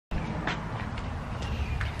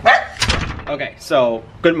Okay, so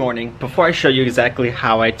good morning. Before I show you exactly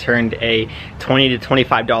how I turned a $20 to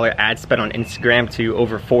 $25 ad spend on Instagram to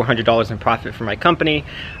over $400 in profit for my company,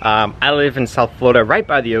 I live in South Florida right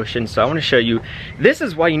by the ocean, so I want to show you. This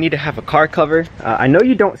is why you need to have a car cover. I know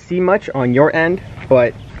you don't see much on your end,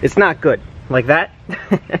 but it's not good like that.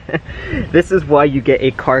 This is why you get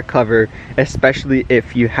a car cover, especially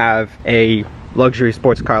if you have a luxury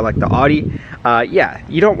sports car like the Audi. Yeah,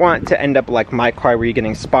 you don't want to end up like my car where you're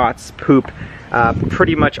getting spots, poop,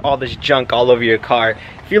 pretty much all this junk all over your car.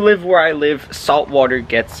 If you live where I live, salt water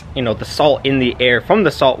gets, the salt in the air from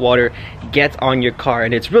the salt water gets on your car,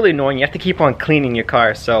 and it's really annoying. You have to keep on cleaning your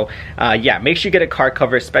car. So yeah, make sure you get a car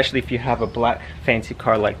cover, especially if you have a black fancy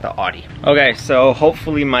car like the Audi. Okay, so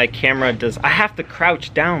hopefully my camera does. I have to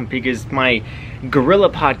crouch down because my Gorilla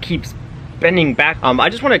Pod keeps bending back. I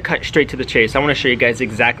just want to cut straight to the chase. I want to show you guys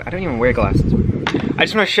exactly. I don't even wear glasses. I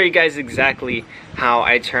just want to show you guys exactly how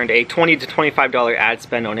I turned a $20 to $25 ad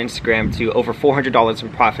spend on Instagram to over $400 in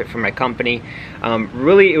profit for my company.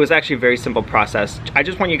 Really, it was actually a very simple process. I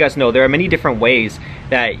just want you guys to know there are many different ways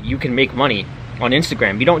that you can make money on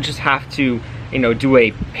Instagram. You don't just have to do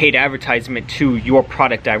a paid advertisement to your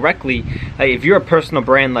product directly. If you're a personal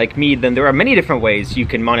brand like me, then there are many different ways you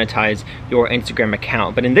can monetize your Instagram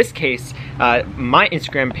account. But in this case, my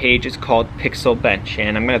Instagram page is called Pixel Bench,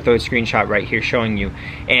 and I'm gonna throw a screenshot right here showing you.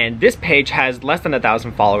 And this page has less than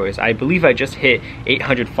 1,000 followers. I believe I just hit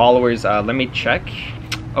 800 followers. Let me check.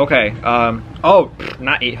 Okay, oh,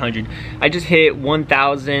 not 800. I just hit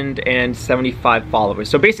 1,075 followers.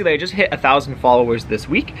 So basically I just hit 1,000 followers this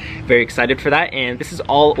week. Very excited for that, and this is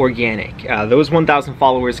all organic. Those 1,000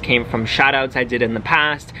 followers came from shout outs I did in the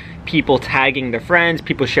past, people tagging their friends,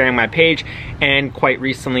 people sharing my page, and quite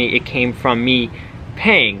recently it came from me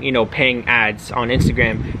paying ads on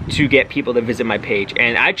Instagram to get people to visit my page.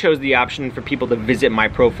 And I chose the option for people to visit my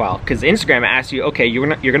profile because Instagram asks you, okay, you're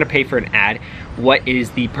gonna pay for an ad. What is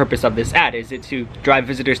the purpose of this ad? Is it to drive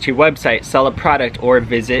visitors to your website, sell a product, or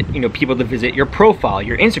visit people to visit your profile,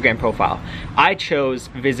 your Instagram profile? I chose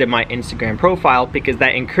visit my Instagram profile because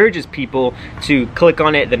that encourages people to click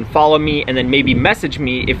on it, then follow me, and then maybe message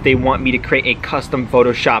me if they want me to create a custom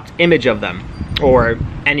photoshopped image of them or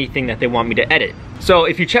anything that they want me to edit. So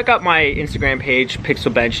if you check out my Instagram page,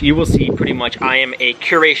 Pixel Bench, you will see pretty much I am a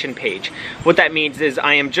curation page. What that means is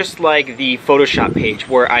I am just like the Photoshop page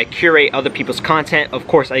where I curate other people's content. Of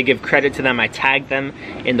course, I give credit to them, I tag them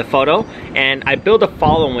in the photo, and I build a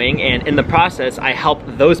following, and in the process, I help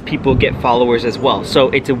those people get followers as well. So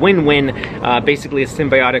it's a win-win, basically a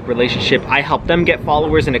symbiotic relationship. I help them get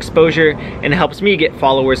followers and exposure, and it helps me get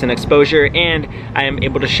followers and exposure, and I am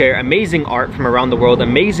able to share amazing art from around the world,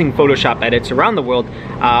 amazing Photoshop edits around the world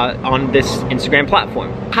on this Instagram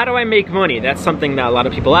platform. How do I make money? That's something that a lot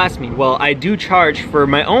of people ask me. Well, I do charge for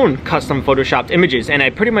my own custom photoshopped images, and I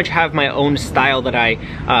pretty much have my own style that I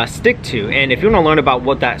stick to. And if you want to learn about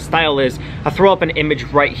what that style is, I'll throw up an image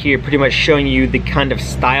right here pretty much showing you the kind of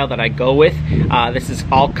style that I go with. This is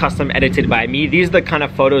all custom edited by me. These are the kind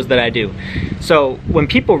of photos that I do. So when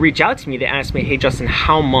people reach out to me, they ask me, hey Justin,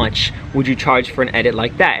 how much would you charge for an edit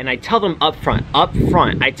like that? And I tell them up front,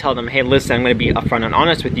 I tell them, hey listen, I'm gonna be upfront and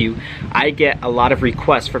honest with you. I get a lot of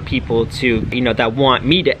requests for people to, that want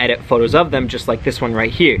me to edit photos of them, just like this one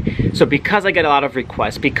right here. So because I get a lot of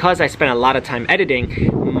requests, because I spend a lot of time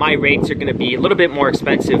editing, my rates are gonna be a little bit more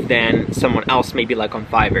expensive than someone else, maybe like on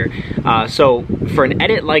Fiverr. So for an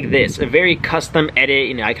edit like this, a very custom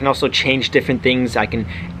edit, I can also change different things. I can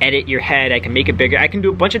edit your head, I can make it bigger. I can do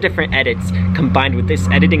a bunch of different edits combined with this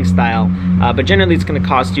editing style. But generally it's gonna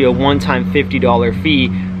cost you a one-time $50 fee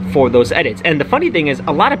for those edits. And the funny thing is,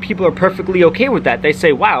 a lot of people are perfectly okay with that. They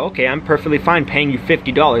say, wow, okay, I'm perfectly fine paying you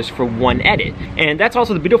 $50 for one edit. And that's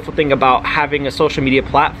also the beautiful thing about having a social media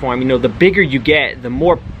platform. The bigger you get, the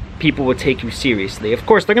more people will take you seriously. Of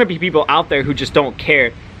course, there are gonna be people out there who just don't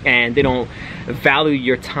care and they don't value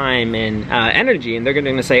your time and energy, and they're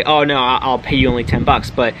gonna say, oh no, I'll pay you only 10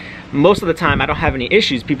 bucks. But most of the time I don't have any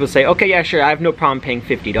issues. People say, okay, yeah, sure, I have no problem paying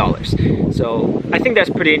 $50. So I think that's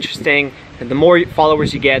pretty interesting. And the more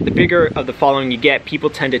followers you get, the bigger of the following you get, people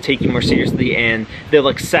tend to take you more seriously and they'll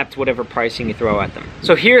accept whatever pricing you throw at them.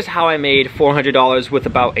 So here's how I made $400 with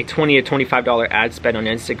about a $20 to $25 ad spend on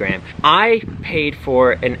Instagram. I paid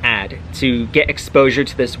for an ad to get exposure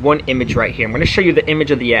to this one image right here. I'm gonna show you the image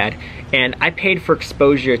of the ad, and I paid for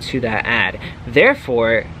exposure to that ad.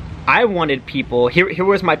 Therefore, I wanted people, here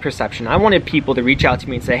was my perception, I wanted people to reach out to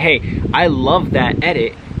me and say, hey, I love that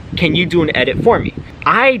edit, can you do an edit for me?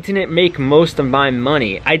 I didn't make most of my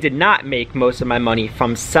money. I did not make most of my money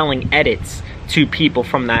from selling edits to people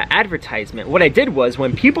from that advertisement. What I did was,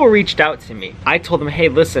 when people reached out to me, I told them, hey,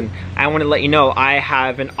 listen, I want to let you know I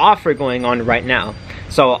have an offer going on right now.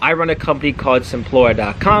 So I run a company called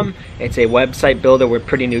Simplora.com. It's a website builder. We're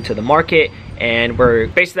pretty new to the market, and we're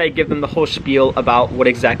basically, I give them the whole spiel about what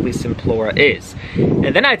exactly Simplora is.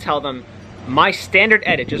 And then I tell them my standard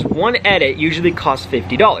edit, just one edit, usually costs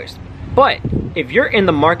 $50. But if you're in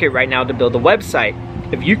the market right now to build a website,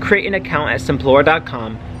 if you create an account at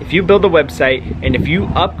Simplora.com, if you build a website, and if you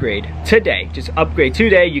upgrade today, just upgrade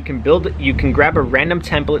today, you can grab a random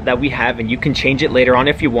template that we have and you can change it later on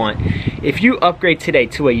if you want. If you upgrade today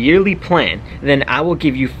to a yearly plan, then I will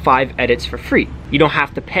give you 5 edits for free. You don't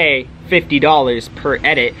have to pay $50 per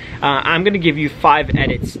edit. I'm gonna give you 5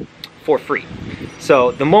 edits for free.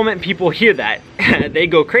 So the moment people hear that, they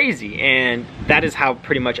go crazy, and that is how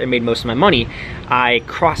pretty much I made most of my money. I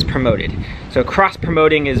cross-promoted. So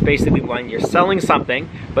cross-promoting is basically when you're selling something,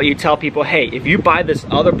 but you tell people, hey, if you buy this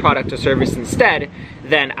other product or service instead,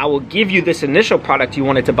 then I will give you this initial product you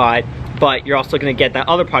wanted to buy, but you're also gonna get that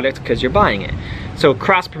other product because you're buying it. So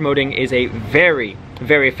cross-promoting is a very,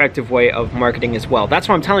 very effective way of marketing as well. That's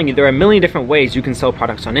why I'm telling you, there are a million different ways you can sell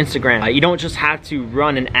products on Instagram. You don't just have to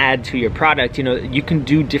run an ad to your product, you know, you can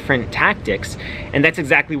do different tactics, and that's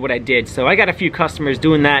exactly what I did. So I got a few customers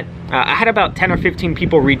doing that. I had about 10 or 15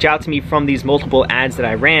 people reach out to me from these multiple ads that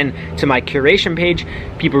I ran to my curation page.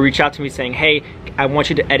 People reach out to me saying, hey, I want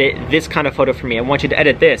you to edit this kind of photo for me. I want you to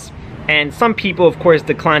edit this. And some people, of course,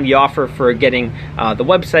 declined the offer for getting the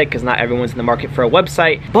website, because not everyone's in the market for a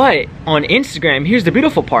website. But on Instagram, here's the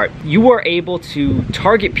beautiful part. You are able to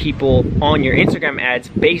target people on your Instagram ads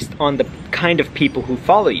based on the kind of people who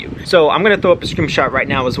follow you. So I'm gonna throw up a screenshot right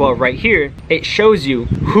now as well, right here. It shows you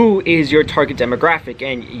who is your target demographic,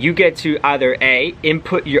 and you get to either A,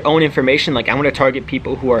 input your own information, like I wanna target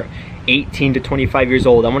people who are 18 to 25 years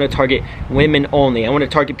old. I want to target women only. I want to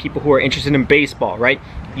target people who are interested in baseball, right?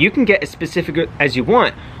 You can get as specific as you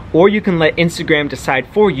want, or you can let Instagram decide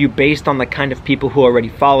for you based on the kind of people who already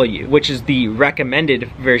follow you, which is the recommended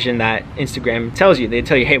version that Instagram tells you. They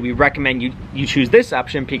tell you, hey, we recommend you choose this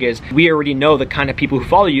option because we already know the kind of people who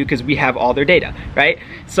follow you because we have all their data, right?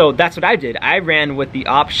 So that's what I did. I ran with the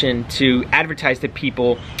option to advertise to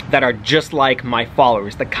people that are just like my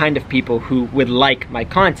followers, the kind of people who would like my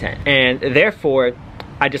content. And therefore,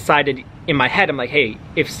 I decided in my head, I'm like, hey,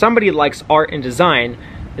 if somebody likes art and design,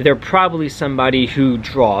 they're probably somebody who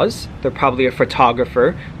draws, they're probably a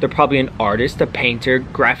photographer, they're probably an artist, a painter,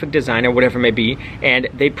 graphic designer, whatever it may be, and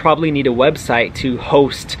they probably need a website to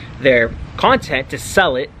host their content, to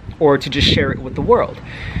sell it, or to just share it with the world.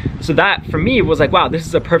 So that, for me, was like, wow, this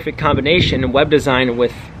is a perfect combination in web design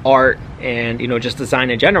with art and, you know, just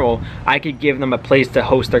design in general. I could give them a place to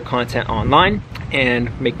host their content online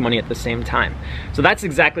and make money at the same time. So that's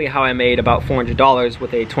exactly how I made about $400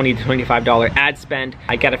 with a $20 to $25 ad spend.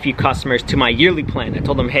 I got a few customers to my yearly plan. I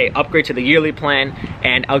told them, hey, upgrade to the yearly plan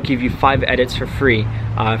and I'll give you 5 edits for free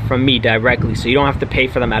from me directly. So you don't have to pay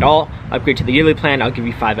for them at all. Upgrade to the yearly plan, I'll give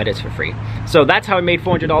you 5 edits for free. So that's how I made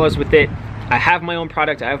 $400 with it. I have my own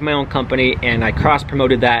product, I have my own company, and I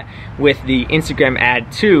cross-promoted that with the Instagram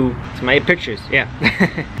ad to my pictures, yeah.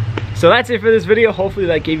 So that's it for this video. Hopefully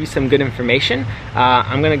that gave you some good information.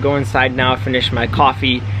 I'm gonna go inside now, finish my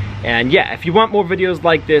coffee, and yeah, if you want more videos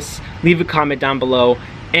like this, leave a comment down below.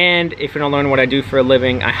 And if you don't learn what I do for a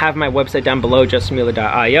living, I have my website down below,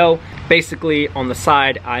 justmueller.io. Basically, on the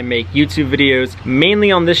side, I make YouTube videos,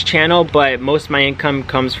 mainly on this channel, but most of my income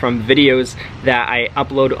comes from videos that I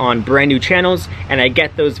upload on brand new channels, and I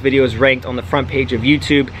get those videos ranked on the front page of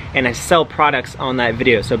YouTube, and I sell products on that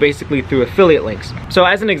video, so basically through affiliate links. So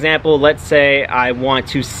as an example, let's say I want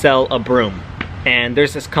to sell a broom, and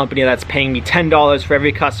there's this company that's paying me $10 for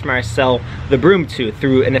every customer I sell the broom to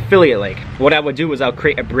through an affiliate link. What I would do is I would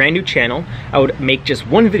create a brand new channel. I would make just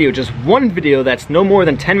one video that's no more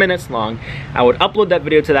than 10 minutes long. I would upload that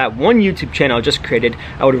video to that one YouTube channel I just created.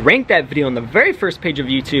 I would rank that video on the very first page of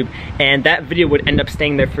YouTube, and that video would end up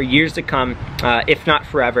staying there for years to come, if not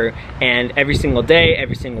forever. And every single day,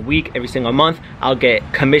 every single week, every single month, I'll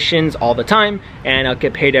get commissions all the time, and I'll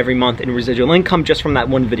get paid every month in residual income just from that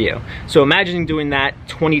one video. So imagine doing that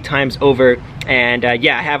 20 times over, and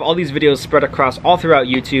yeah, I have all these videos spread across all throughout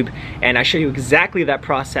YouTube, and I show you exactly that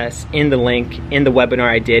process in the link in the webinar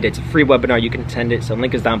I did. It's a free webinar, you can attend it, so the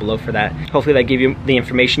link is down below for that. Hopefully that gave you the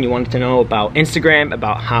information you wanted to know about Instagram,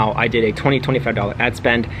 about how I did a $20 to $25 ad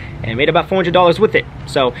spend and made about $400 with it.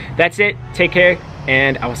 So that's it, take care,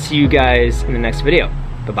 and I will see you guys in the next video.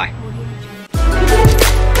 Bye-bye.